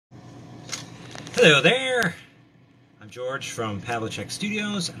Hello there! I'm George from Pavliscak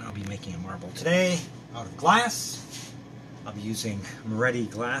Studios, and I'll be making a marble today out of glass. I'll be using Moretti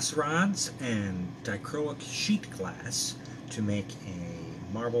glass rods and dichroic sheet glass to make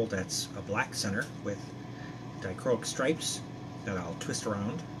a marble that's a black center with dichroic stripes that I'll twist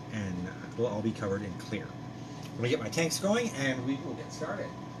around, and will all be covered in clear. I'm going to get my tanks going and we will get started.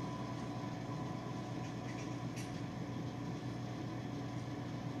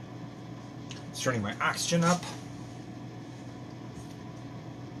 Turning my oxygen up.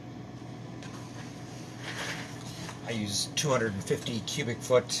 I use 250 cubic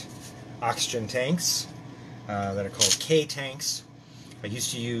foot oxygen tanks that are called K tanks. I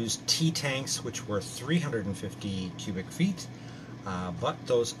used to use T tanks, which were 350 cubic feet, but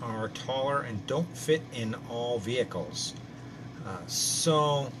those are taller and don't fit in all vehicles.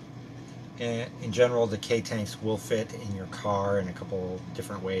 In general, the K tanks will fit in your car in a couple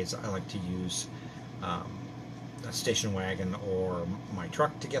different ways. I like to use a station wagon or my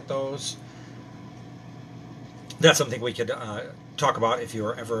truck to get those. That's something we could talk about if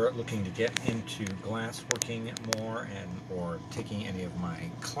you're ever looking to get into glass working more or taking any of my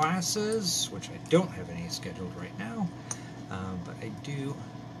classes, which I don't have any scheduled right now, but I do.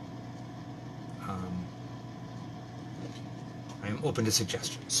 I am open to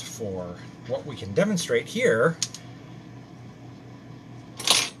suggestions for what we can demonstrate here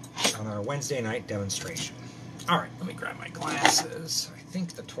on our Wednesday night demonstration. Alright, let me grab my glasses. I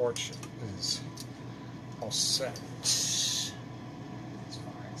think the torch is all set. As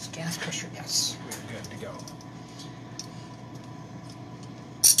far as gas pressure, yes, we're good to go.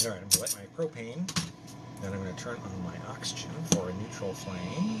 Alright, I'm going to light my propane. Then I'm going to turn on my oxygen for a neutral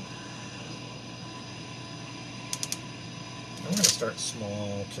flame. I'm going to start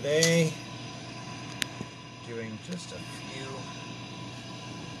small today, doing just a few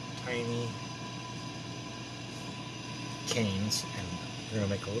tiny canes, and we're going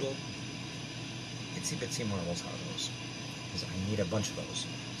to make a little itsy bitsy marbles out of those, because I need a bunch of those.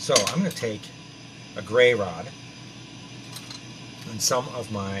 So I'm going to take a gray rod, and some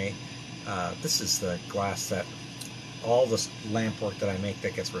of my, this is the glass that all this lamp work that I make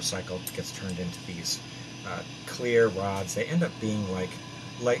that gets recycled gets turned into these clear rods. They end up being like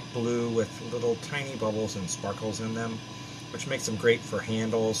light blue with little tiny bubbles and sparkles in them, which makes them great for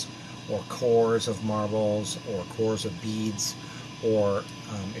handles or cores of marbles or cores of beads, or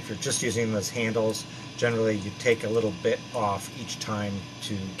if you're just using them as handles, generally you take a little bit off each time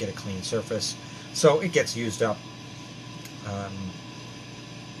to get a clean surface, so it gets used up.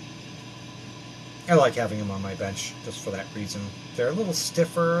 I like having them on my bench just for that reason. They're a little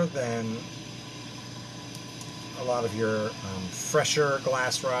stiffer than a lot of your fresher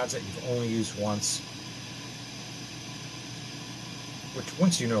glass rods that you've only used once, which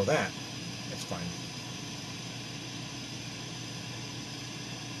once you know that, it's fine.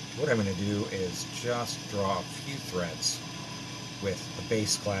 What I'm going to do is just draw a few threads with the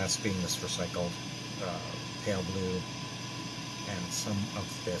base glass being this recycled pale blue and some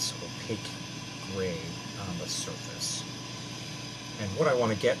of this opaque gray on the surface. And what I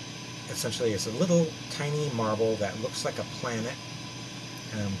want to get essentially is a little tiny marble that looks like a planet,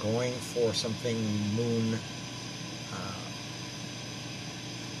 and I'm going for something moon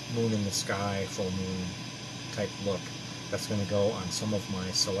in the sky, full moon type look. That's going to go on some of my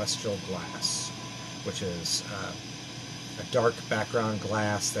celestial glass, which is a dark background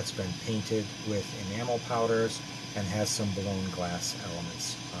glass that's been painted with enamel powders and has some blown glass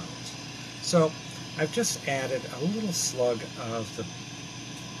elements on it. So I've just added a little slug of the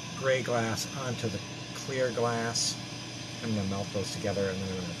gray glass onto the clear glass. I'm going to melt those together, and then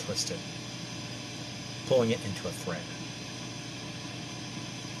I'm going to twist it, pulling it into a thread.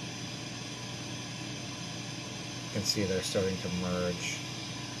 You can see they're starting to merge.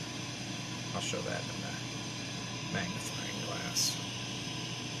 I'll show that in the magnifying glass.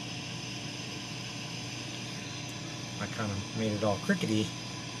 I kind of made it all crickety,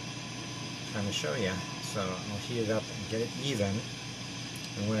 trying to show you. So I'll heat it up and get it even.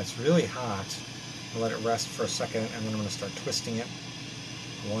 And when it's really hot, I'll let it rest for a second, and then I'm going to start twisting it.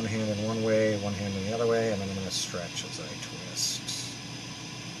 One hand in one way, one hand in the other way, and then I'm going to stretch as I twist.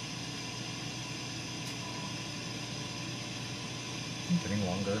 Getting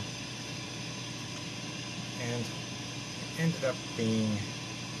longer. And it ended up being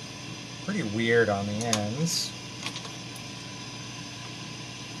pretty weird on the ends.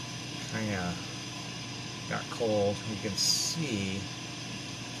 Kind of got cold. You can see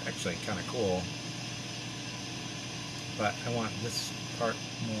actually kind of cool, but I want this part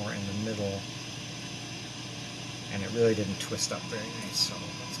more in the middle and it really didn't twist up very nice. So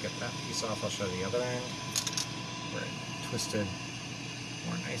let's get that piece off. I'll show you the other end where it twisted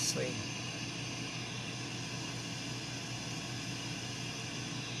more nicely.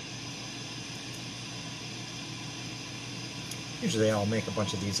 Usually I'll make a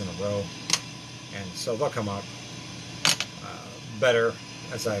bunch of these in a row, and so they'll come out better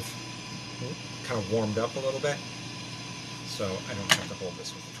as I've kind of warmed up a little bit, so I don't have to hold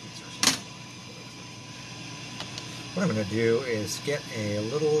this with the tweezers. What I'm going to do is get a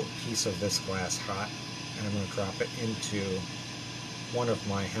little piece of this glass hot, and I'm going to drop it into one of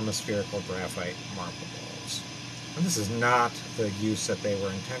my hemispherical graphite marble balls. And this is not the use that they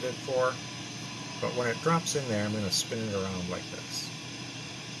were intended for, but when it drops in there, I'm going to spin it around like this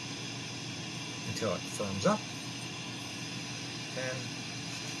until it firms up. And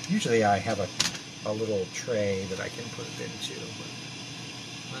usually I have a little tray that I can put it into, but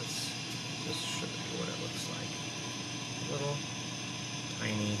let's just show you what it looks like. A little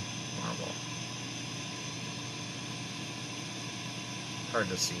tiny marble. Hard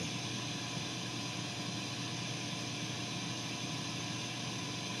to see.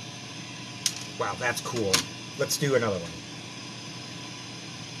 Wow, that's cool. Let's do another one.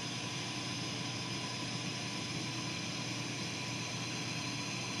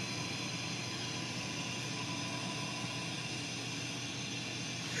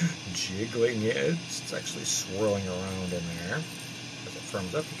 Jiggling it. It's actually swirling around in there. As it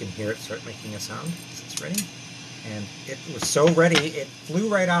firms up, you can hear it start making a sound as it's ready. And it was so ready, it flew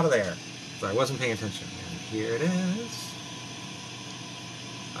right out of there. So I wasn't paying attention. And here it is.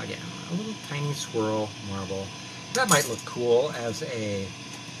 Again, a little tiny swirl marble. That might look cool as a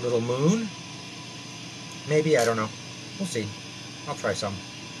little moon. Maybe, I don't know. We'll see. I'll try some.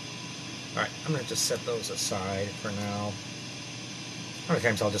 Alright, I'm going to just set those aside for now. How many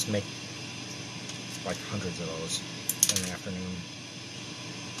times I'll just make like hundreds of those in the afternoon.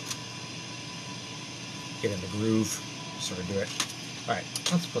 Get in the groove, sort of do it. Alright,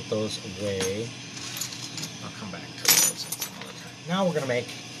 let's put those away. I'll come back to those some other time. Now we're going to make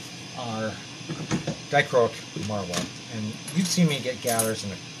our dichroic marble. And you've seen me get gathers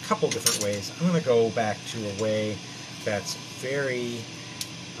in a couple different ways. I'm going to go back to a way that's very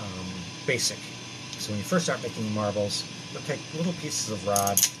basic. So when you first start making marbles, you'll take little pieces of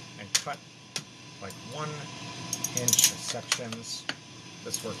rod and cut like 1-inch sections.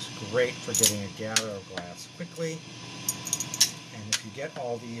 This works great for getting a gather of glass quickly. And if you get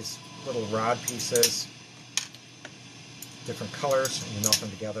all these little rod pieces, different colors, and you melt them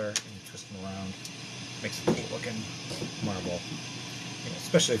together and you twist them around, it makes a neat looking marble. And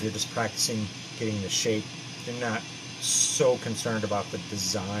especially if you're just practicing getting the shape, you're not so concerned about the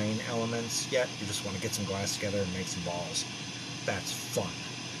design elements yet. You just want to get some glass together and make some balls. That's fun.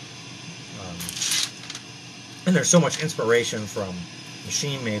 And there's so much inspiration from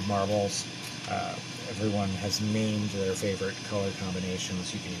machine-made marbles. Everyone has named their favorite color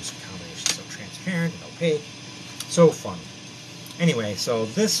combinations. You can use combinations of transparent and opaque. So fun. Anyway, so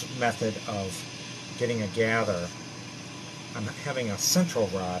this method of getting a gather, I'm having a central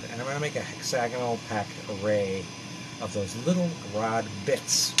rod, and I'm going to make a hexagonal packed array of those little rod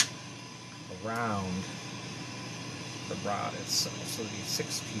bits around the rod itself. So these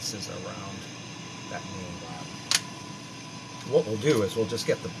 6 pieces around that main rod. What we'll do is we'll just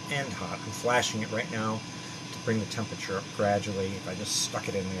get the end hot. I'm flashing it right now to bring the temperature up gradually. If I just stuck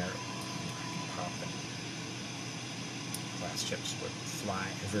it in there, I can pop it. Glass chips would fly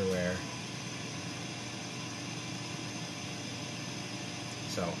everywhere.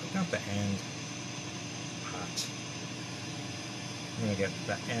 So I've got the end hot. I'm going to get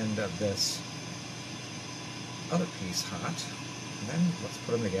the end of this other piece hot, and then let's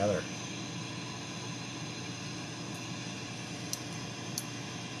put them together.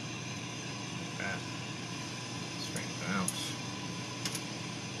 That. Straighten it out.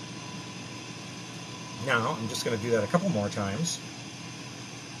 Now I'm just going to do that a couple more times.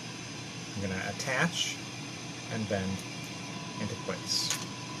 I'm going to attach and bend into place.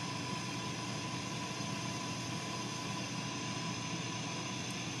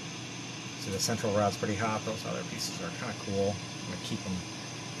 See, the central rod's pretty hot. Those other pieces are kind of cool. I'm going to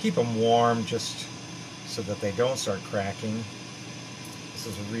keep them warm just so that they don't start cracking. This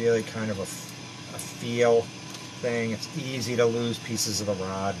is really kind of a feel thing. It's easy to lose pieces of the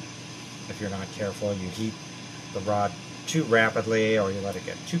rod if you're not careful. You heat the rod too rapidly or you let it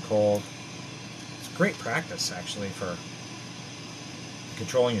get too cold. It's great practice actually for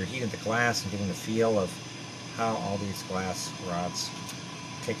controlling your heat of the glass and getting the feel of how all these glass rods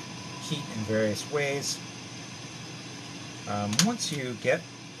take heat in various ways. Once you get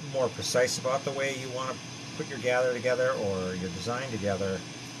more precise about the way you want to put your gather together or your design together.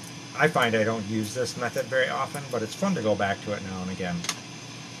 I find I don't use this method very often, but it's fun to go back to it now and again.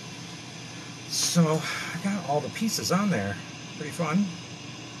 So I got all the pieces on there. Pretty fun.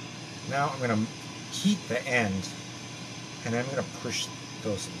 Now I'm going to heat the end, and I'm going to push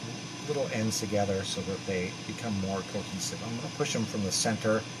those little ends together so that they become more cohesive. I'm going to push them from the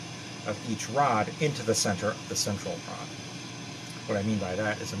center of each rod into the center of the central rod. What I mean by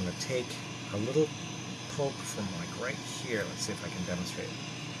that is I'm going to take a little poke from like right here. Let's see if I can demonstrate it.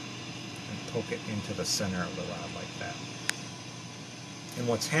 And poke it into the center of the rod like that. And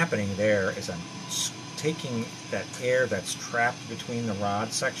what's happening there is I'm taking that air that's trapped between the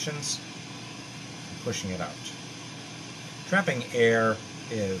rod sections and pushing it out. Trapping air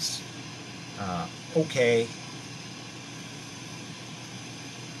is okay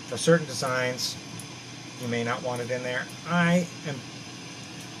for certain designs. You may not want it in there. I am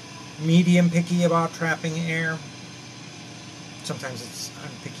medium picky about trapping air. Sometimes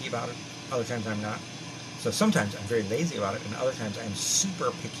I'm picky about it, other times I'm not. So sometimes I'm very lazy about it, and other times I'm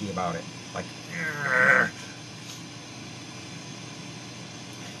super picky about it. Like,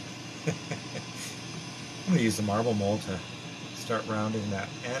 I'm going to use the marble mold to start rounding that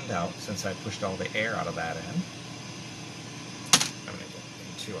end out since I pushed all the air out of that end. I'm going to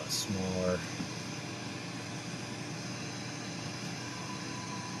get into a smaller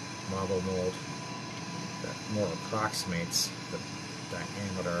marble mold that more approximates the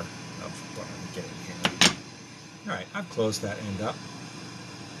diameter of what I'm getting here. Alright, I've closed that end up.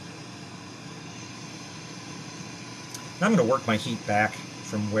 Now I'm going to work my heat back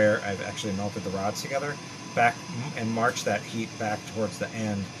from where I've actually melted the rods together, back and march that heat back towards the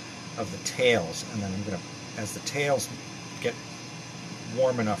end of the tails, and then I'm going to, as the tails get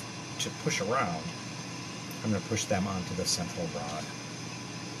warm enough to push around, I'm going to push them onto the central rod.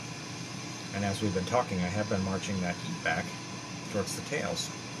 And as we've been talking, I have been marching that heat back towards the tails.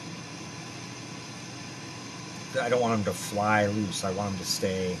 I don't want them to fly loose. I want them to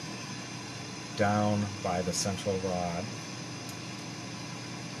stay down by the central rod.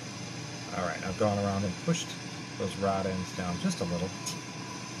 Alright, I've gone around and pushed those rod ends down just a little.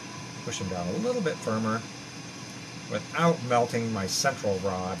 Push them down a little bit firmer without melting my central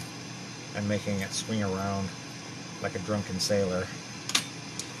rod and making it swing around like a drunken sailor.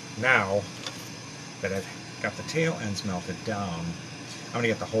 Now that I've got the tail ends melted down, I'm going to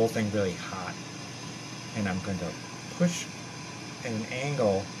get the whole thing really hot, and I'm going to push at an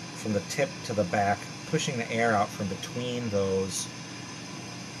angle from the tip to the back, pushing the air out from between those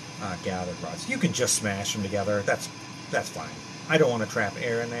gathered rods. You can just smash them together. That's fine. I don't want to trap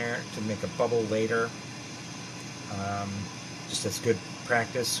air in there to make a bubble later. Just as good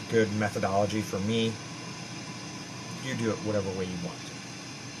practice, good methodology for me. You do it whatever way you want.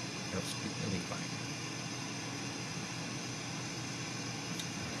 It'll be fine.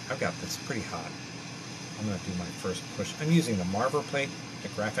 I've got this pretty hot. I'm going to do my first push. I'm using the marver plate, the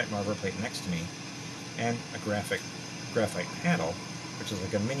graphite marver plate next to me, and a graphite paddle, which is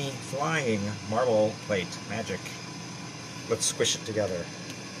like a mini flying marble plate magic. Let's squish it together.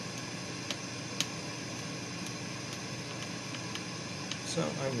 So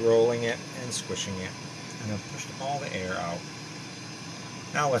I'm rolling it and squishing it, and I've pushed all the air out.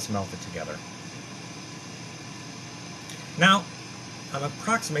 Now let's melt it together. Now I'm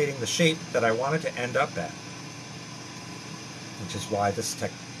approximating the shape that I wanted to end up at, which is why this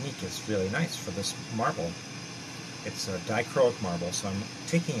technique is really nice for this marble. It's a dichroic marble, so I'm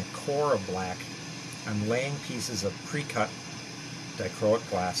taking a core of black, I'm laying pieces of pre-cut dichroic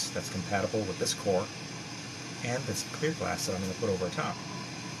glass that's compatible with this core, and this clear glass that I'm going to put over top.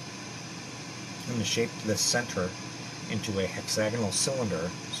 I'm going to shape this center into a hexagonal cylinder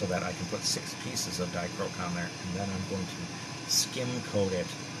so that I can put 6 pieces of dichroic on there, and then I'm going to skim coat it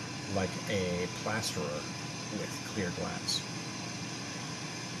like a plasterer with clear glass.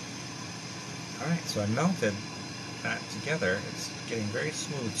 Alright, so I melted that together. It's getting very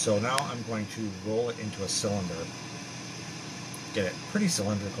smooth. So now I'm going to roll it into a cylinder, get it pretty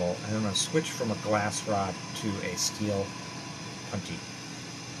cylindrical, and I'm going to switch from a glass rod to a steel punty.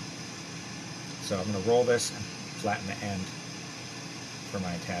 So I'm going to roll this and flatten the end for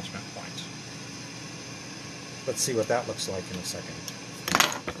my attachment point. Let's see what that looks like in a second.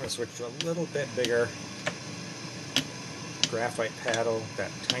 I'm going to switch to a little bit bigger graphite paddle. That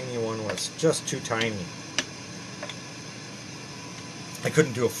tiny one was just too tiny. I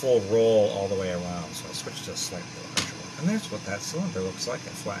couldn't do a full roll all the way around, so I switched to a slightly larger one. And there's what that cylinder looks like. I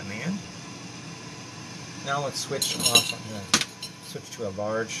flatten the end. Now let's switch off. I'm going to switch to a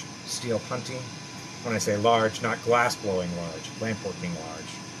large steel punting. When I say large, not glass blowing large, lamp working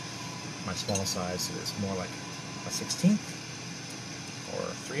large. my small size is more like a 16th or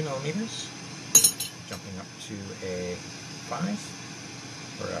 3 millimeters, jumping up to a 5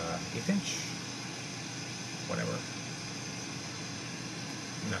 or a 1/8 inch, whatever.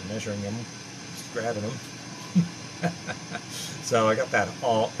 I'm not measuring them, just grabbing them. So I got that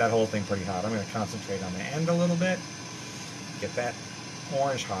whole thing pretty hot. I'm going to concentrate on the end a little bit, get that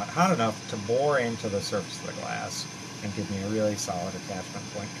orange hot enough to bore into the surface of the glass and give me a really solid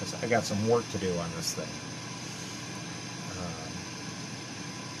attachment point, because I got some work to do on this thing.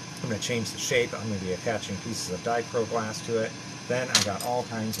 I'm going to change the shape. I'm going to be attaching pieces of dichroic glass to it. Then I got all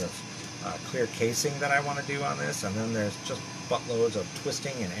kinds of clear casing that I want to do on this, and then there's just buttloads of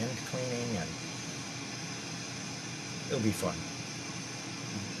twisting and end cleaning, and it'll be fun.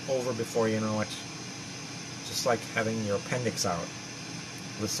 Over before you know it. Just like having your appendix out.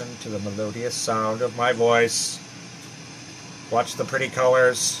 Listen to the melodious sound of my voice. Watch the pretty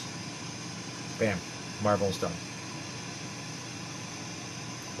colors. Bam. Marvel's done.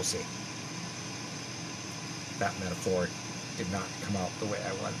 We'll see. That metaphor did not come out the way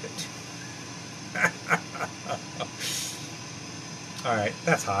I wanted it to. Alright,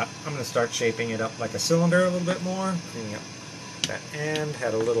 that's hot. I'm going to start shaping it up like a cylinder a little bit more. Cleaning up that end.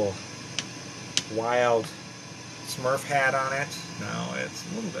 Had a little wild Smurf hat on it. Now it's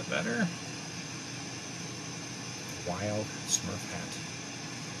a little bit better. Wild Smurf hat.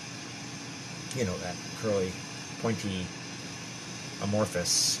 You know, that curly, pointy,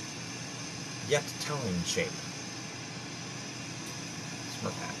 amorphous, yet telling shape.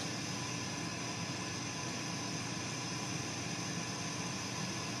 Smurf hat.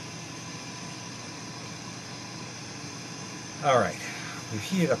 Alright, we've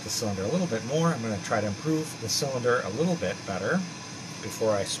heated up the cylinder a little bit more. I'm going to try to improve the cylinder a little bit better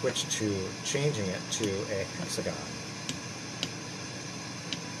before I switch to changing it to a hexagon.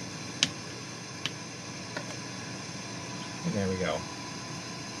 And there we go.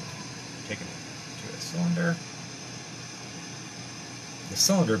 Taking it to a cylinder. The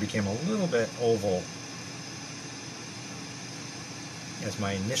cylinder became a little bit oval as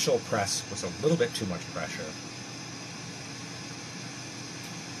my initial press was a little bit too much pressure.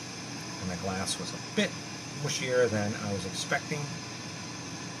 And the glass was a bit mushier than I was expecting.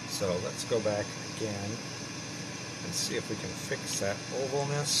 So let's go back again and see if we can fix that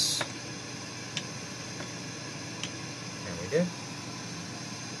ovalness. And we did.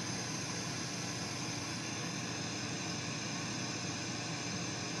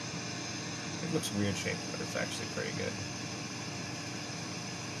 It looks weird shaped, but it's actually pretty good.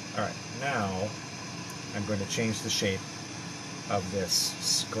 Alright, now I'm going to change the shape of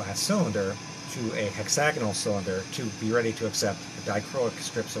this glass cylinder to a hexagonal cylinder to be ready to accept the dichroic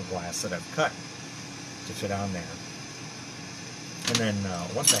strips of glass that I've cut to fit on there. And then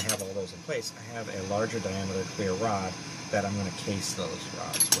once I have all those in place, I have a larger diameter clear rod that I'm going to case those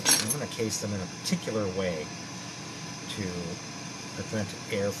rods with. I'm going to case them in a particular way to prevent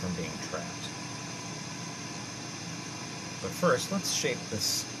air from being trapped. But first, let's shape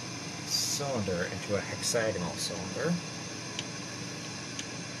this cylinder into a hexagonal cylinder.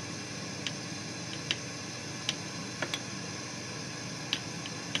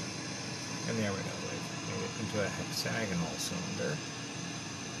 And there we go, we've made it into a hexagonal cylinder.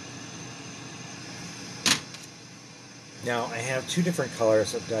 Now I have two different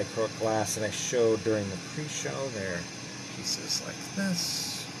colors of dichroic glass that I showed during the pre-show. They're pieces like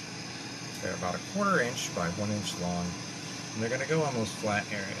this. They're about 1/4 inch by 1 inch long. And they're going to go on those flat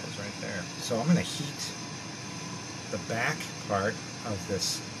areas right there. So I'm going to heat the back part of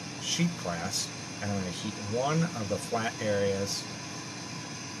this sheet glass, and I'm going to heat one of the flat areas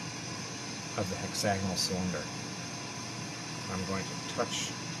of the hexagonal cylinder. I'm going to touch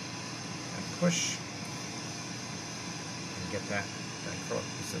and push and get that dichroic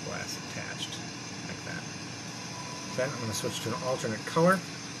piece of glass attached like that. Then I'm going to switch to an alternate color.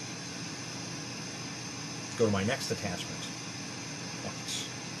 Go to my next attachment. Watch.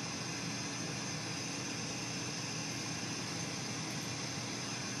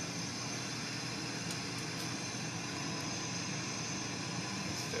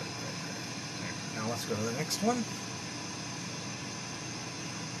 Let's do it right there. Now let's go to the next one.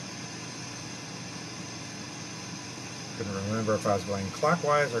 Couldn't remember if I was going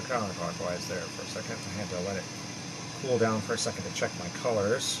clockwise or counterclockwise there for a second. I had to let it cool down for a second to check my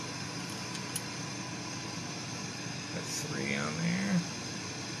colors. Got 3 on there.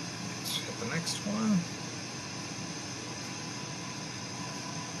 Let's hit the next one.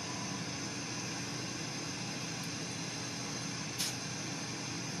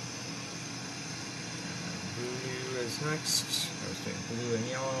 Blue is next. I was doing blue and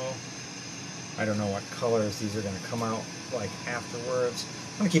yellow. I don't know what colors these are going to come out like afterwards.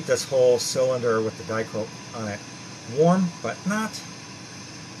 I'm going to keep this whole cylinder with the Dichro on it warm, but not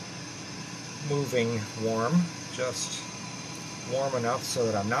moving warm, just warm enough so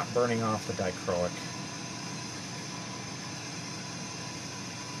that I'm not burning off the dichroic.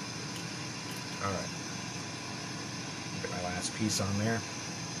 Alright, get my last piece on there.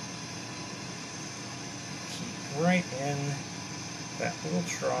 Keep right in that little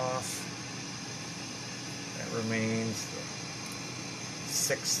trough that remains the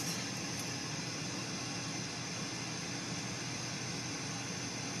 6th.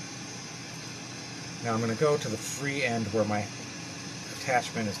 Now I'm going to go to the free end where my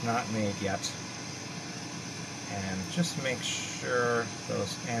attachment is not made yet, and just make sure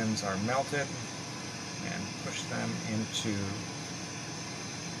those ends are melted and push them into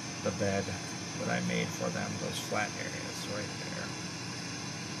the bed that I made for them, those flat areas right there.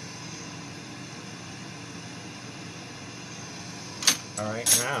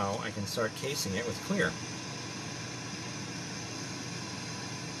 Alright, now I can start casing it with clear.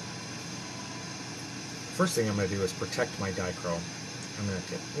 First thing I'm going to do is protect my dichro. I'm going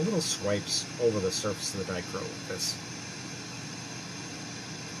to get little swipes over the surface of the dichro with this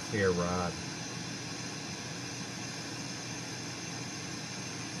clear rod.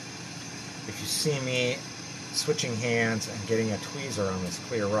 If you see me switching hands and getting a tweezer on this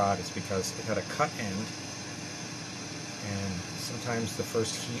clear rod, it's because it had a cut end, and sometimes the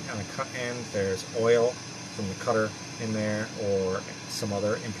first heat on a cut end there's oil from the cutter in there or some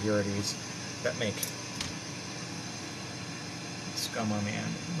other impurities that make scum on the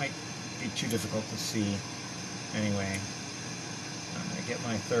end. It might be too difficult to see. Anyway, I'm going to get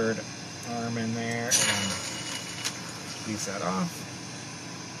my third arm in there and squeeze that off.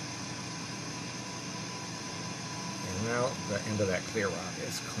 And now the end of that clear rod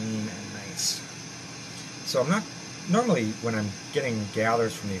is clean and nice. So I'm not, normally when I'm getting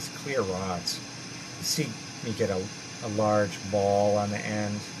gathers from these clear rods, you see me get a large ball on the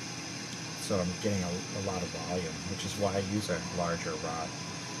end. So I'm getting a lot of volume, which is why I use a larger rod.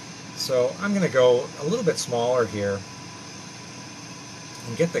 So I'm going to go a little bit smaller here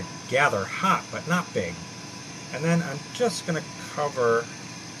and get the gather hot, but not big. And then I'm just going to cover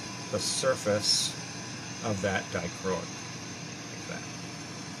the surface of that dichroic, like that.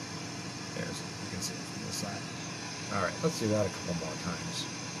 There's it. You can see it from this side. Alright, let's do that a couple more times.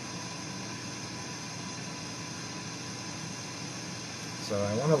 So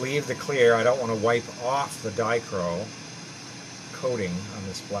I want to leave the clear. I don't want to wipe off the dichro coating on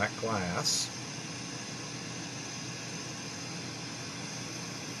this black glass.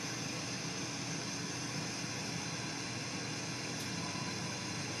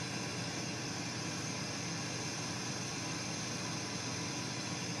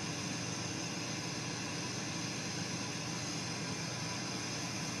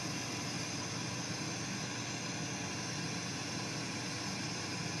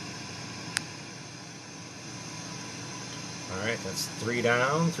 Alright, that's 3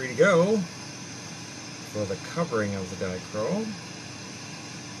 down, 3 to go for the covering of the dichro.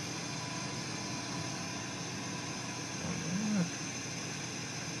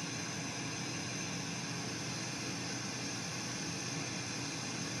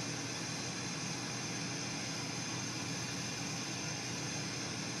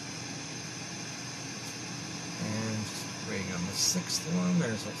 And just waiting on the 6th one.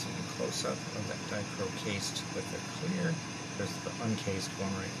 There's also a close-up of that dichro cased with the clear. There's the uncased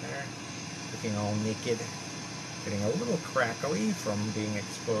one right there, looking all naked, getting a little crackly from being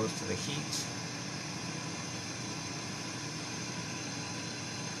exposed to the heat.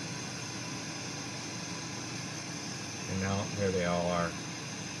 And now there they all are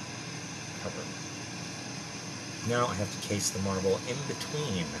covered. Now I have to case the marble in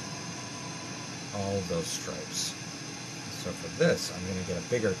between all of those stripes. So for this, I'm going to get a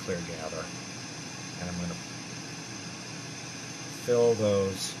bigger clear gather, and I'm going to fill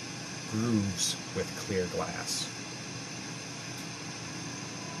those grooves with clear glass.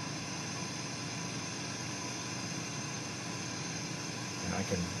 And I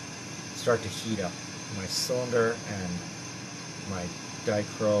can start to heat up my cylinder and my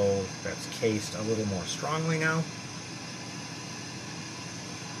dichro that's cased a little more strongly now.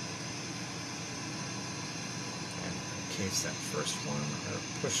 And case that first one, or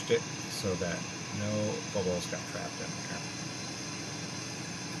pushed it so that no bubbles got trapped in there.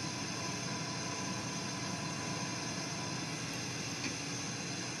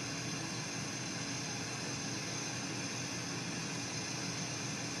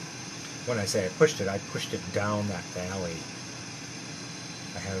 When I say I pushed it down that valley.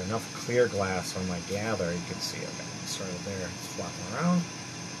 I had enough clear glass on my gather, you can see I've got it started there, it's flopping around,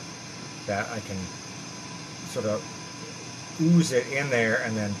 that I can sort of ooze it in there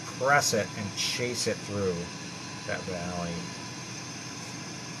and then press it and chase it through that valley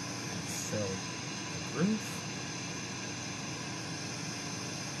and fill the groove.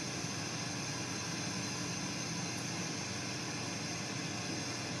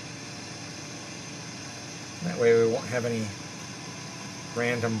 That way we won't have any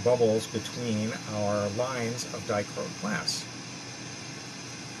random bubbles between our lines of dichroic glass.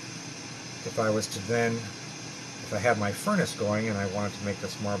 If I was to then, if I had my furnace going and I wanted to make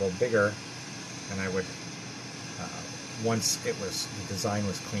this marble bigger, and I would, once the design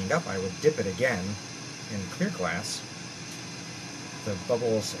was cleaned up, I would dip it again in clear glass. The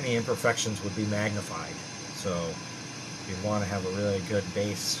bubbles, any imperfections would be magnified. So you'd want to have a really good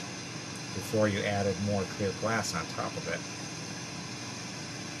base before you added more clear glass on top of it.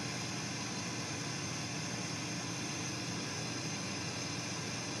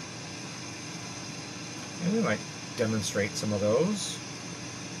 And we might demonstrate some of those.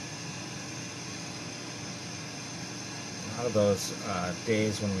 A lot of those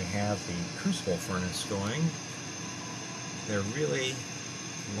days when we have the crucible furnace going, they're really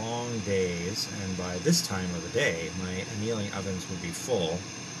long days, and by this time of the day my annealing ovens would be full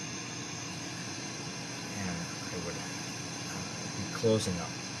and I would be closing up.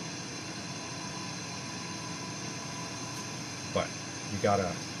 But you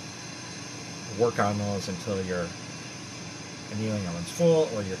gotta work on those until your annealing oven's full,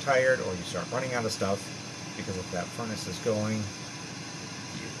 or you're tired, or you start running out of stuff, because if that furnace is going,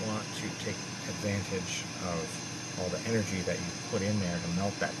 you want to take advantage of all the energy that you put in there to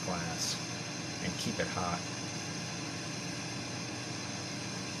melt that glass and keep it hot.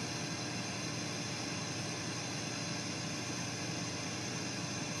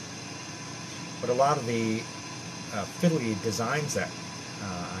 But a lot of the fiddly designs that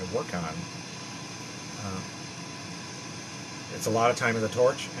I work on, it's a lot of time of the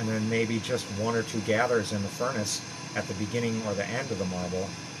torch, and then maybe just one or two gathers in the furnace at the beginning or the end of the marble.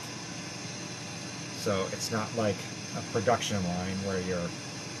 So it's not like a production line where you're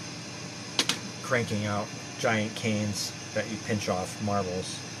cranking out giant canes that you pinch off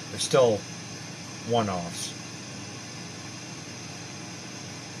marbles. They're still one-offs.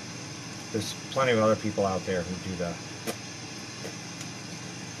 There's plenty of other people out there who do the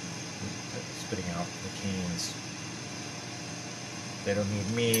spitting out the canes. They don't need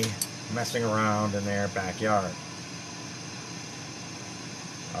me messing around in their backyard.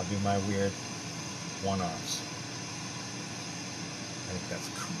 I'll do my weird one-offs. I think that's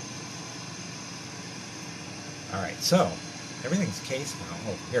cool. Alright, so everything's cased now.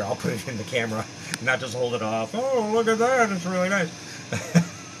 Oh, here, I'll put it in the camera, not just hold it off. Oh, look at that, it's really nice.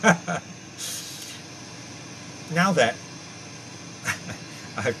 Now that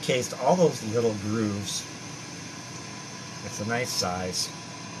I've cased all those little grooves, it's a nice size.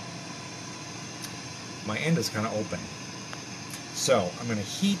 My end is kind of open. So I'm going to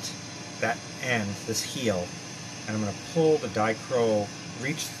heat that end, this heel, and I'm going to pull the dichro,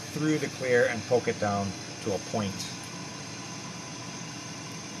 reach through the clear and poke it down to a point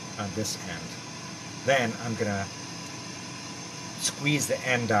on this end. Then I'm going to squeeze the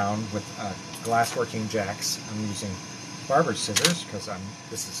end down with glass working jacks. I'm using barber's scissors because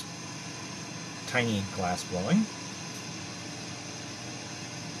this is tiny glass blowing.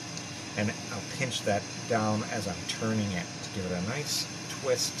 And I'll pinch that down as I'm turning it to give it a nice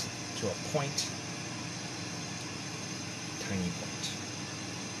twist to a point, tiny point.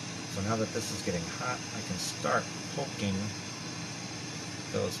 So now that this is getting hot, I can start poking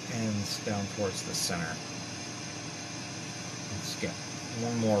those ends down towards the center. Let's get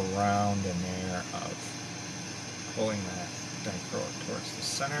one more round in there of pulling that dichroic towards the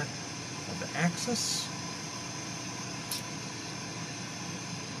center of the axis.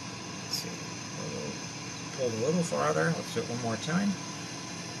 Pulled a little farther. Let's do it one more time.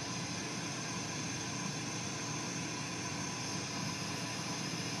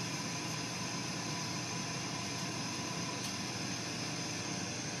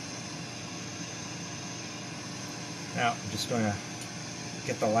 Now I'm just going to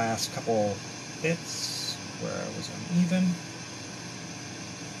get the last couple bits where I was uneven.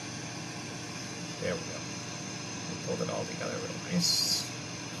 There we go. We pulled it all together real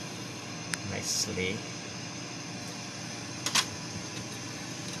nicely.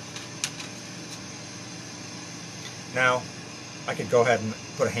 Now, I could go ahead and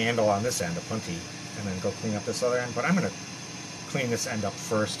put a handle on this end, a punty, and then go clean up this other end, but I'm going to clean this end up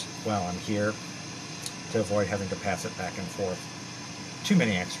first while I'm here to avoid having to pass it back and forth. too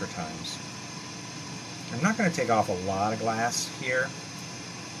many extra times. I'm not going to take off a lot of glass here.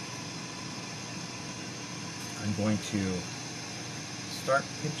 I'm going to start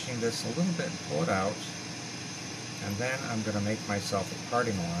pinching this a little bit and pull it out, and then I'm going to make myself a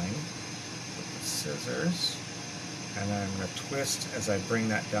parting line with the scissors, and then I'm going to twist as I bring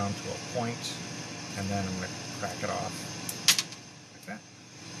that down to a point, and then I'm going to crack it off like that.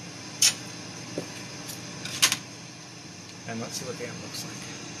 And let's see what the end looks like.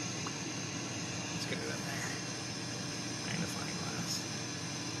 Let's get it in there. Magnifying glass.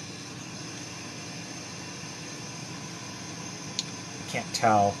 Can't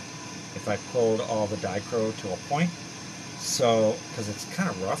tell if I pulled all the dichro to a point, so because it's kind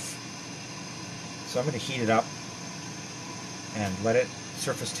of rough. So I'm going to heat it up and let it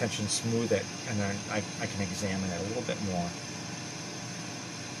surface tension smooth it, and then I can examine it a little bit more.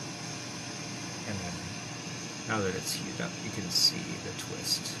 And then now that it's heated up, you can see the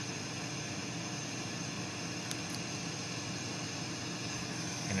twist.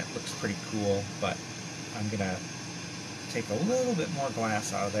 And it looks pretty cool, but I'm going to take a little bit more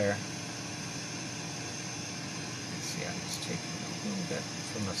glass out of there. You see, I'm just taking a little bit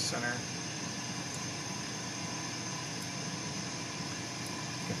from the center.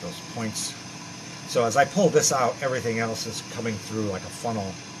 Get those points. So as I pull this out, everything else is coming through like a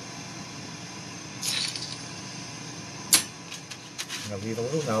funnel. I'm going to leave a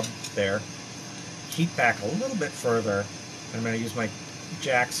little nub there. Heat back a little bit further. And I'm going to use my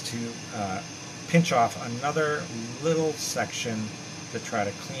jacks to pinch off another little section to try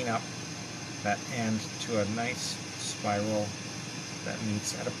to clean up that end to a nice spiral that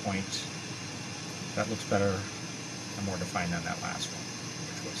meets at a point. That looks better and more defined than that last one,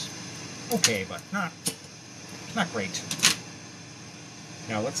 which was okay, but not great.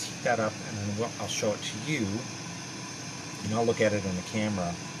 Now let's heat that up, and then I'll show it to you, and I'll look at it in the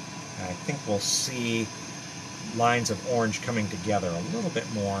camera, and I think we'll see lines of orange coming together a little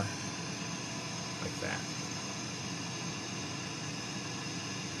bit more, like that.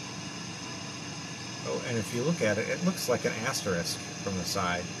 Oh, and if you look at it, it looks like an asterisk from the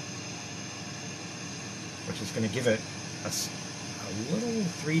side, which is going to give it a little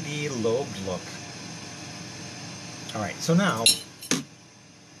 3D lobed look. Alright, so now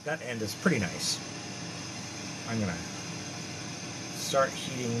that end is pretty nice. I'm going to start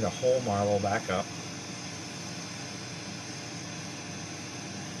heating the whole marble back up.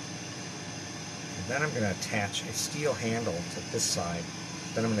 And then I'm going to attach a steel handle to this side.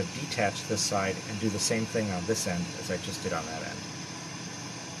 Then I'm going to detach this side and do the same thing on this end as I just did on that end.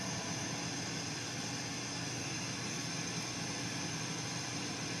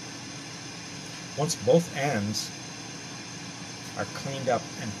 Once both ends are cleaned up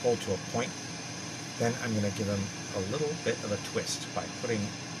and pulled to a point, then I'm going to give them a little bit of a twist by putting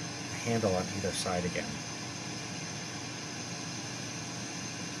a handle on either side again.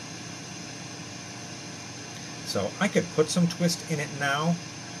 So I could put some twist in it now,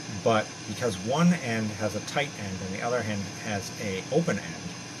 but because one end has a tight end and the other end has a open end,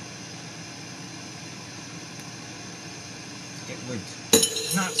 it would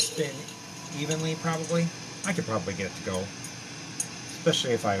not spin evenly probably. I could probably get it to go,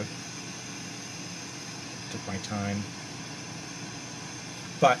 especially if I took my time.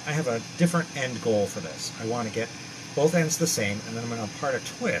 But I have a different end goal for this. I want to get both ends the same, and then I'm going to part a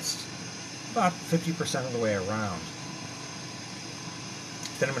twist about 50% of the way around.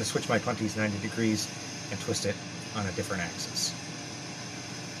 Then I'm going to switch my punties 90 degrees and twist it on a different axis.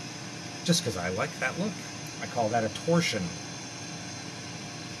 Just because I like that look. I call that a torsion.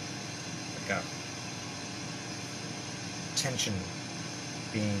 Like a tension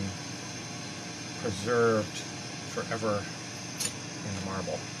being preserved forever in the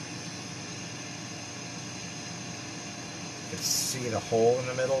marble. You can see the hole in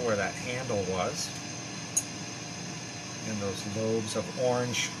the middle where that handle was. And those lobes of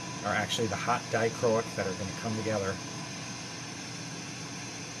orange are actually the hot dichroic that are going to come together.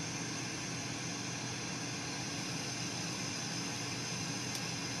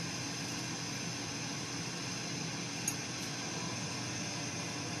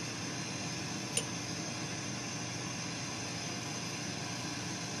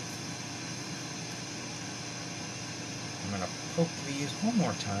 I'm going to poke these one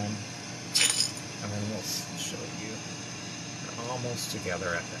more time, and then we'll show you. They're almost together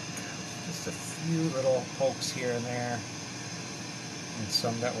at the end. Just a few little pokes here and there, and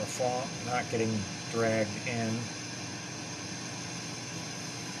some that were not getting dragged in.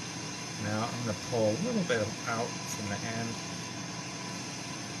 Now I'm going to pull a little bit out from the end.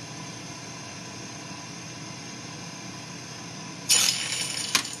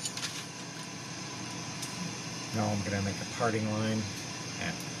 Now I'm going to make a parting line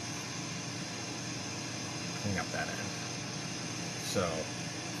and clean up that end. So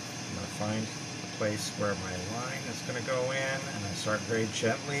I'm going to find a place where my line is going to go in, and I start very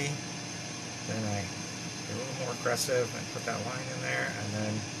gently. Then I get a little more aggressive and put that line in there, and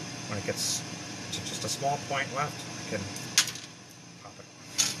then when it gets to just a small point left, I can pop it.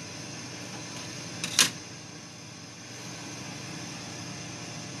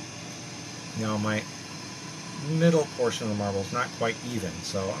 Now my middle portion of the marble is not quite even,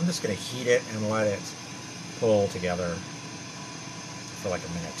 so I'm just going to heat it and let it pull together for like a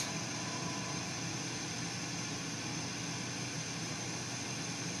minute.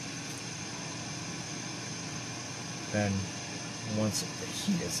 Then once the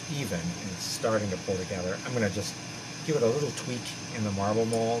heat is even and it's starting to pull together, I'm going to just give it a little tweak in the marble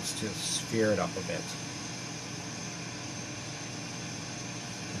molds to sphere it up a bit.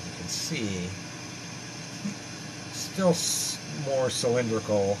 As you can see, still more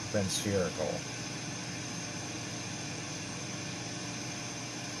cylindrical than spherical.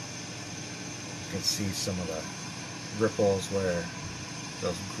 You can see some of the ripples where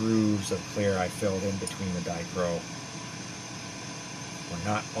those grooves of clear I filled in between the dichro were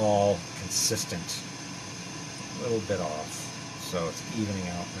not all consistent. A little bit off, so it's evening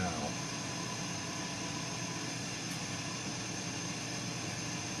out now.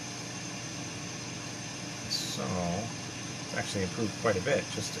 So it's actually improved quite a bit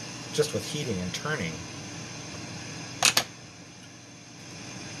just with heating and turning.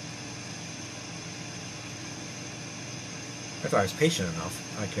 If I was patient enough,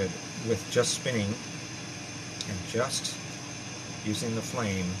 I could, with just spinning and just using the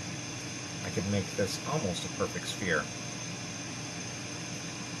flame, I could make this almost a perfect sphere.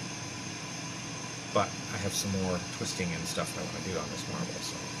 But I have some more twisting and stuff I want to do on this marble,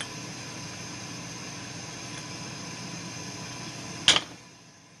 so.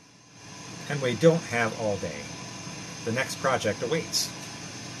 And we don't have all day. The next project awaits.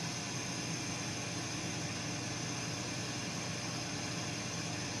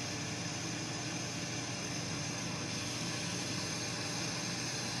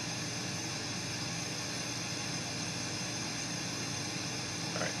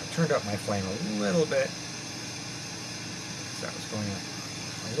 Turned up my flame a little bit, because that was going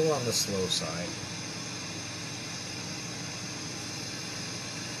a little on the slow side.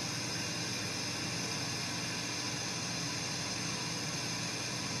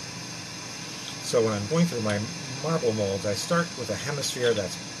 So when I'm going through my marble molds, I start with a hemisphere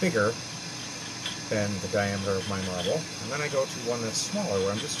that's bigger than the diameter of my marble, and then I go to one that's smaller,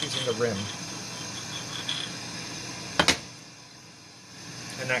 where I'm just using the rim.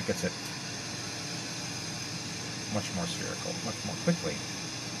 And that gets it much more spherical, much more quickly.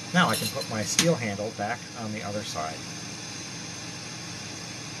 Now I can put my steel handle back on the other side.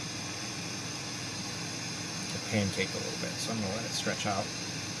 To pancake a little bit, so I'm going to let it stretch out.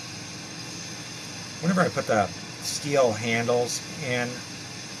 Whenever I put the steel handles in,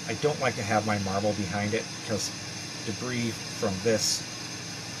 I don't like to have my marble behind it, because debris from this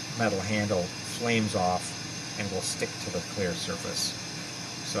metal handle flames off and will stick to the clear surface.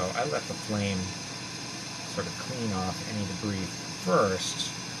 So I let the flame sort of clean off any debris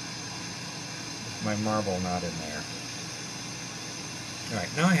first, with my marble not in there.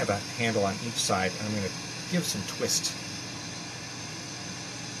 Alright, now I have a handle on each side, and I'm going to give some twist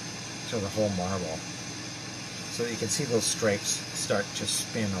to the whole marble, so that you can see those stripes start to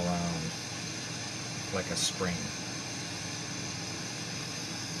spin around like a spring.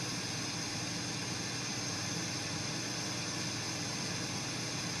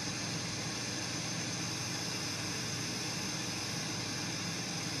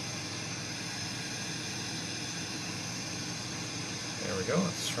 There we go,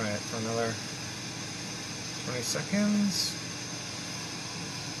 let's try it for another 20 seconds.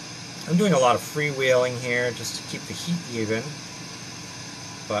 I'm doing a lot of freewheeling here just to keep the heat even,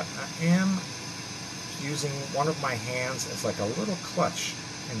 but I am using one of my hands as like a little clutch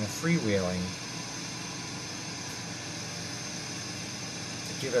in the freewheeling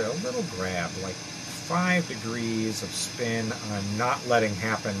to give it a little grab, like 5 degrees of spin I'm not letting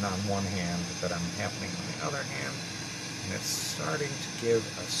happen on one hand, but I'm happening on the other hand. And it's starting to give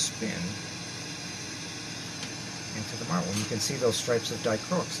a spin into the marble. And you can see those stripes of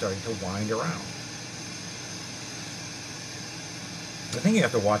dichroic starting to wind around. The thing you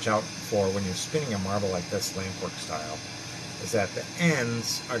have to watch out for when you're spinning a marble like this, lampwork style, is that the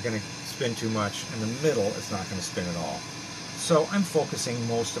ends are going to spin too much and the middle is not going to spin at all. So I'm focusing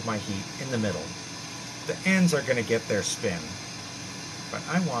most of my heat in the middle. The ends are going to get their spin, but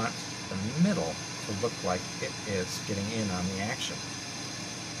I want the middle to look like it is getting in on the action.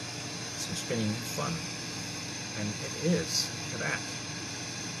 Some spinning fun. And it is. Look at that.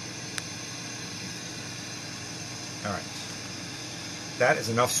 Alright. That is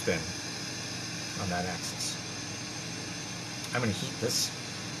enough spin on that axis. I'm going to heat this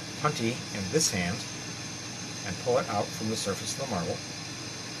punty in this hand and pull it out from the surface of the marble.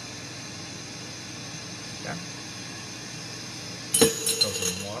 Okay. Goes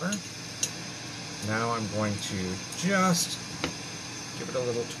in water. Now I'm going to just give it a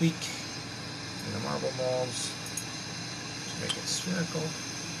little tweak in the marble molds to make it spherical.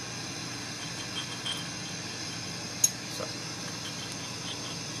 So,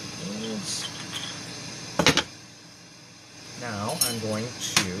 molds. Now I'm going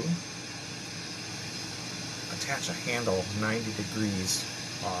to attach a handle 90 degrees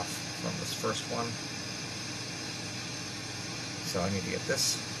off from this first one. So I need to get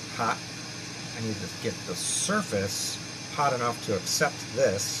this hot. I need to get the surface hot enough to accept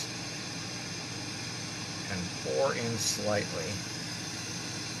this and pour in slightly.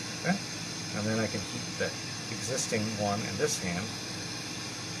 Okay? And then I can heat the existing one in this hand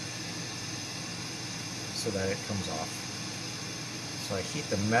so that it comes off. So I heat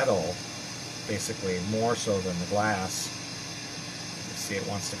the metal basically more so than the glass. You see it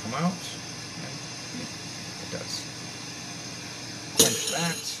wants to come out, and it does. Quench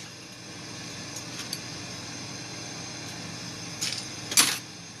that.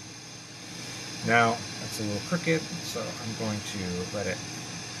 Now that's a little crooked, so I'm going to let it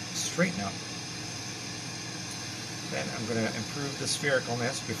straighten up. Then I'm going to improve the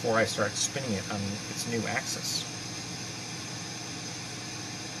sphericalness before I start spinning it on its new axis.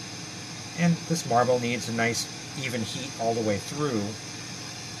 And this marble needs a nice even heat all the way through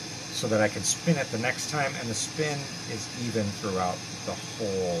so that I can spin it the next time, and the spin is even throughout the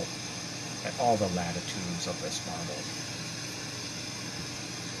whole, at all the latitudes of this marble.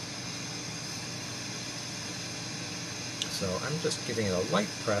 So I'm just giving it a light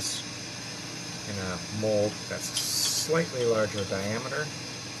press in a mold that's slightly larger diameter,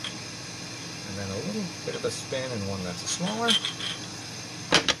 and then a little bit of a spin in one that's smaller.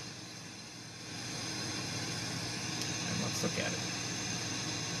 Look at it.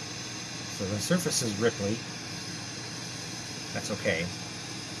 So the surface is ripply. That's okay.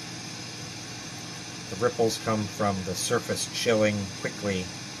 The ripples come from the surface chilling quickly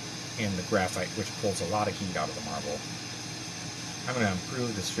in the graphite, which pulls a lot of heat out of the marble. I'm going to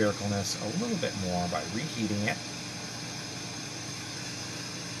improve the sphericalness a little bit more by reheating it.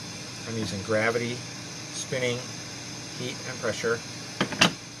 I'm using gravity, spinning, heat, and pressure,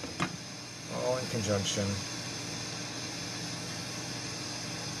 all in conjunction.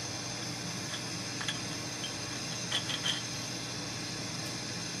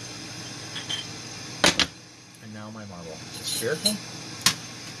 Now my marble is spherical,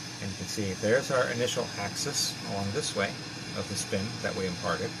 and you can see there's our initial axis along this way of the spin that we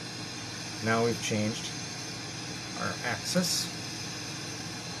imparted. Now we've changed our axis,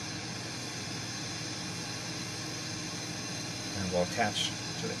 and we'll attach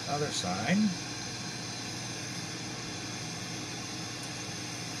to the other side,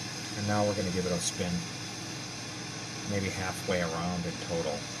 and now we're going to give it a spin, maybe halfway around in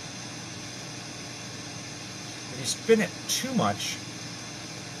total. If you spin it too much,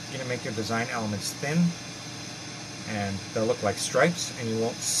 you're going to make your design elements thin, and they'll look like stripes, and you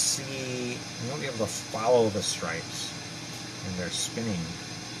won't be able to follow the stripes when they're spinning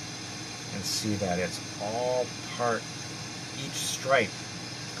and see that it's all part, each stripe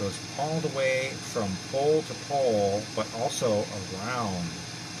goes all the way from pole to pole, but also around.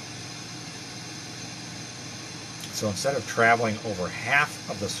 So instead of traveling over half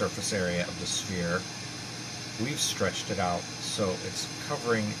of the surface area of the sphere, we've stretched it out so it's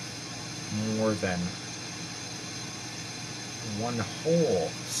covering more than one whole,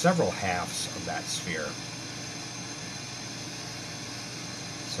 several halves of that sphere.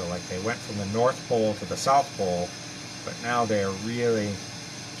 So like they went from the North Pole to the South Pole, but now they're really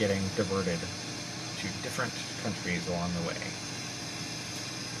getting diverted to different countries along the way.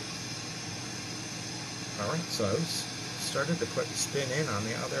 Alright, so I've started to put spin in on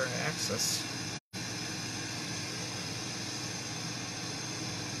the other axis.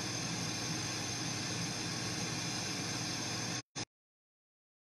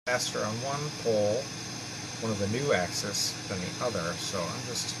 Faster on one pole, one of the new axis, than the other, so I'm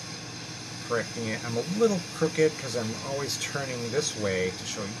just correcting it. I'm a little crooked because I'm always turning this way to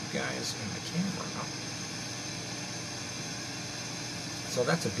show you guys in the camera. So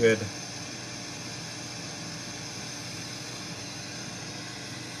that's a good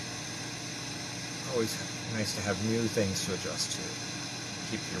Always nice to have new things to adjust to.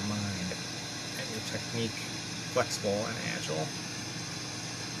 Keep your mind and your technique flexible and agile.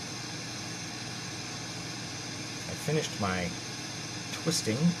 I finished my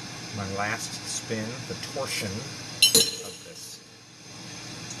twisting, my last spin, the torsion of this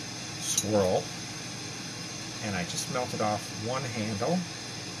swirl, and I just melted off one handle.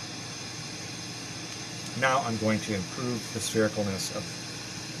 Now I'm going to improve the sphericalness of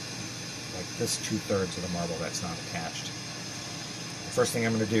like this 2/3 of the marble that's not attached. The first thing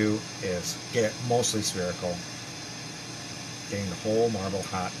I'm going to do is get it mostly spherical, getting the whole marble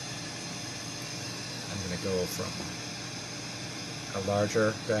hot. I'm going to go from a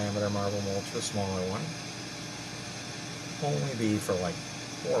larger diameter marble mold to a smaller one. Only be for like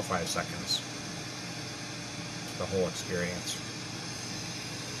 4 or 5 seconds. The whole experience.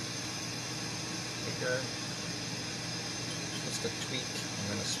 Bigger, just a tweak, and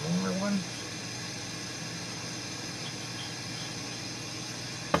then a smaller one.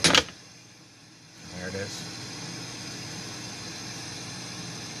 There it is.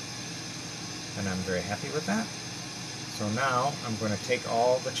 And I'm very happy with that. So now I'm going to take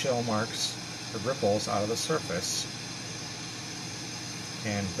all the chill marks, the ripples out of the surface.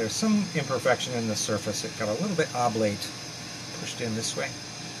 And there's some imperfection in the surface. It got a little bit oblate pushed in this way.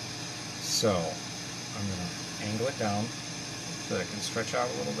 So I'm going to angle it down so that it can stretch out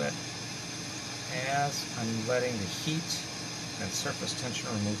a little bit as I'm letting the heat and surface tension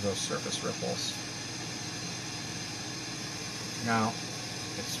remove those surface ripples. Now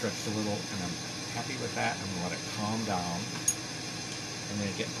it's stretched a little and I'm happy with that. I'm going to let it calm down. I'm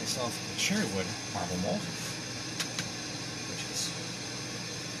going to get myself a cherrywood marble mold, which is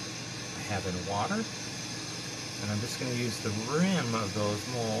I have in water. And I'm just going to use the rim of those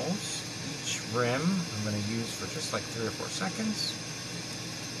molds. Each rim I'm going to use for just like 3 or 4 seconds.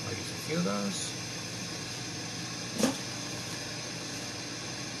 I'll use a few of those.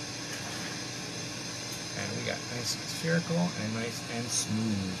 And we got nice and spherical and nice and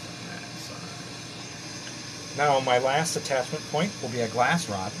smooth on that side. Now my last attachment point will be a glass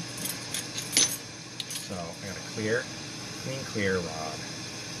rod. So I got a clean clear rod.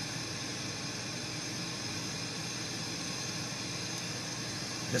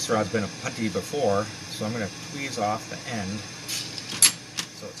 This rod's been a putty before, so I'm going to tweeze off the end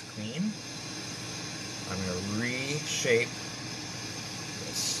so it's clean. I'm going to reshape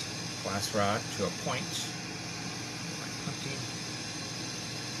this glass rod to a point.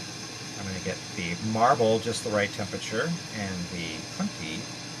 I'm going to get the marble just the right temperature and the putty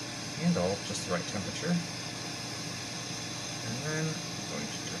handle just the right temperature. And then I'm going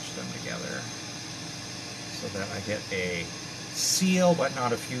to touch them together so that I get a seal but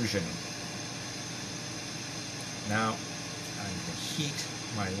not a fusion. Now I'm going to heat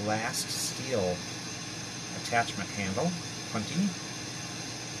my last steel attachment handle, putty.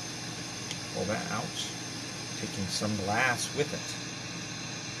 Pull that out, taking some glass with it.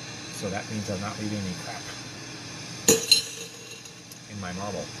 So that means I'm not leaving any crap in my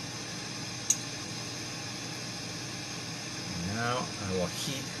marble. And now I will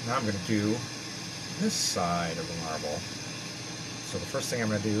heat, now I'm going to do this side of the marble. So the first thing I'm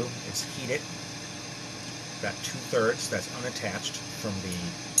going to do is heat it, that 2/3 that's unattached from the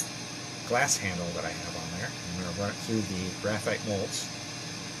glass handle that I have on there. I'm going to run it through the graphite molds,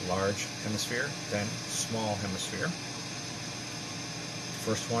 large hemisphere, then small hemisphere.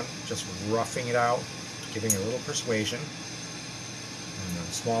 First one, just roughing it out, giving it a little persuasion. And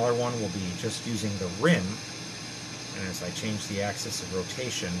the smaller one will be just using the rim, and as I change the axis of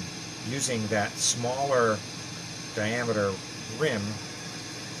rotation, using that smaller diameter rim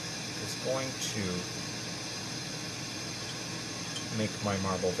is going to make my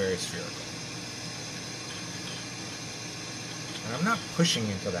marble very spherical. And I'm not pushing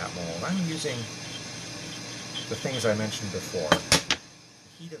into that mold. I'm using the things I mentioned before.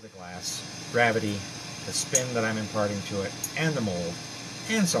 The heat of the glass, gravity, the spin that I'm imparting to it, and the mold,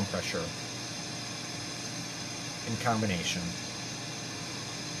 and some pressure in combination.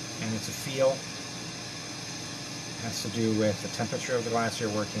 And it's a feel. It has to do with the temperature of the glass you're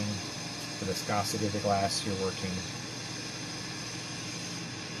working, the viscosity of the glass you're working,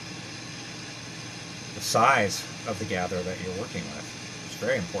 the size of the gather that you're working with. It's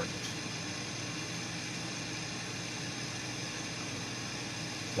very important.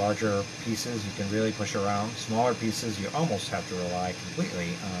 Larger pieces you can really push around. Smaller pieces you almost have to rely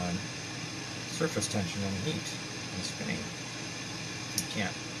completely on surface tension and heat and spinning. You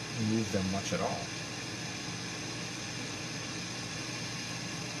can't move them much at all.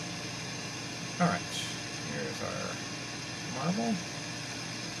 Alright, here's our marble.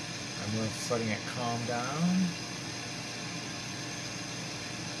 I'm I'm just letting it calm down.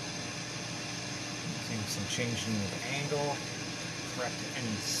 Using some changing of angle, correct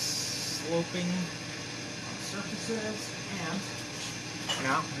any sloping on surfaces, and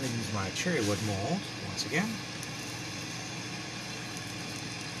now I'm going to use my cherry wood mold once again.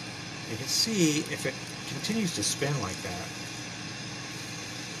 You can see if it continues to spin like that,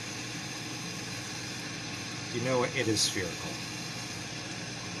 you know it is spherical.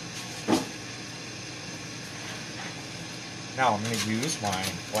 Now I'm going to use my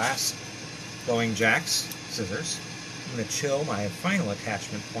glass blowing jacks scissors. I'm going to chill my final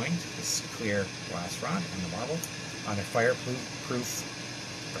attachment point, this clear glass rod and the marble, on a fireproof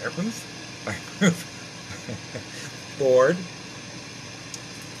board.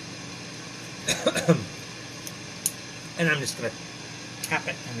 And I'm just going to tap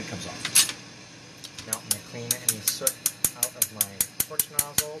it and it comes off. Now I'm going to clean any soot out of my torch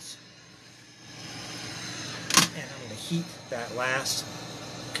nozzles. And I'm going to heat that last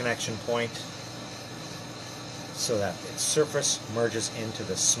connection point so that its surface merges into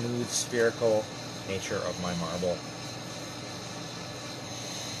the smooth spherical nature of my marble.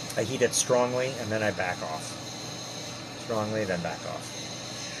 I heat it strongly and then I back off. Strongly, then back off.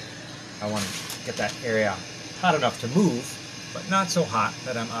 I want to get that area hot enough to move, but not so hot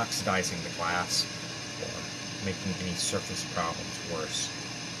that I'm oxidizing the glass or making any surface problems worse.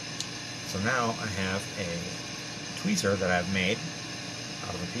 So now I have a tweezer that I've made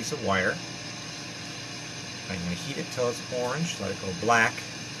out of a piece of wire. I'm going to heat it till it's orange, let it go black,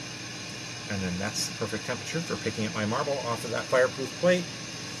 and then that's the perfect temperature for picking up my marble off of that fireproof plate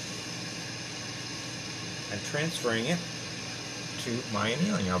and transferring it to my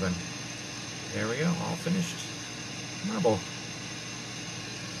annealing oven. There we go, all finished marble.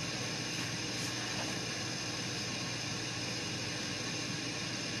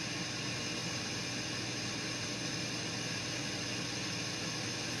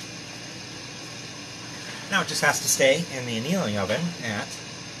 Now it just has to stay in the annealing oven at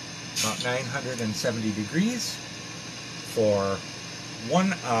about 970 degrees for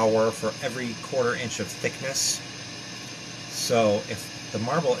 1 hour for every 1/4 inch of thickness. So if the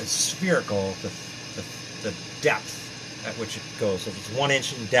marble is spherical, the depth at which it goes, if it's 1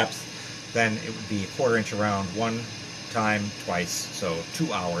 inch in depth, then it would be 1/4 inch around one time, twice, so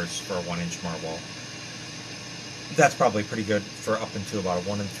 2 hours for a 1 inch marble. That's probably pretty good for up into about a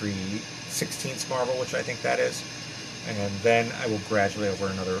 1 3/16 marble, which I think that is. And then I will gradually, over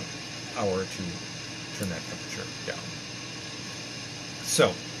another hour or two, turn that temperature down.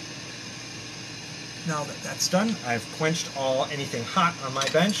 So, now that that's done, I've quenched anything hot on my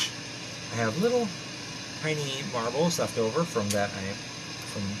bench. I have little tiny marbles left over from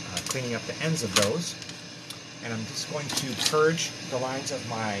cleaning up the ends of those. And I'm just going to purge the lines of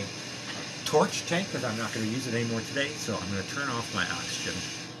my torch tank because I'm not going to use it anymore today. So I'm going to turn off my oxygen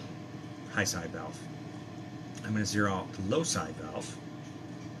high side valve. I'm going to zero out the low side valve.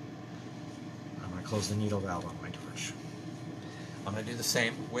 I'm going to close the needle valve on my torch. I'm going to do the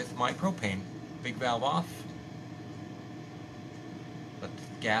same with my propane. Big valve off. Let the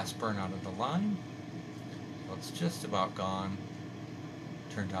gas burn out of the line. So it's just about gone.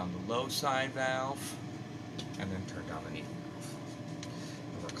 Turn down the low side valve, and then turn down the needle valve.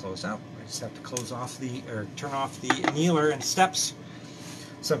 And we're closed out. I just have to close off turn off the annealer and steps.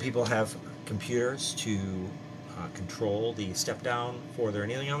 Some people have computers to control the step down for their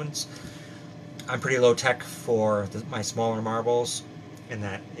annealing ovens. I'm pretty low tech for my smaller marbles in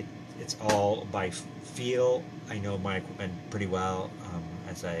that it's all by feel. I know my equipment pretty well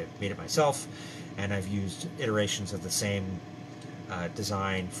as I made it myself, and I've used iterations of the same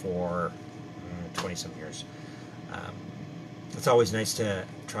design for 20-some years. It's always nice to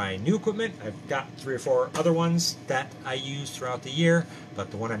try new equipment. I've got 3 or 4 other ones that I use throughout the year,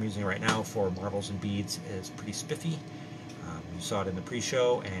 but the one I'm using right now for marbles and beads is pretty spiffy. You saw it in the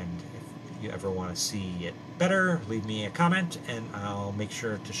pre-show, and if you ever want to see it better, leave me a comment, and I'll make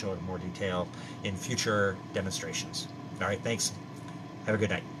sure to show it in more detail in future demonstrations. All right, thanks. Have a good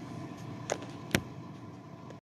night.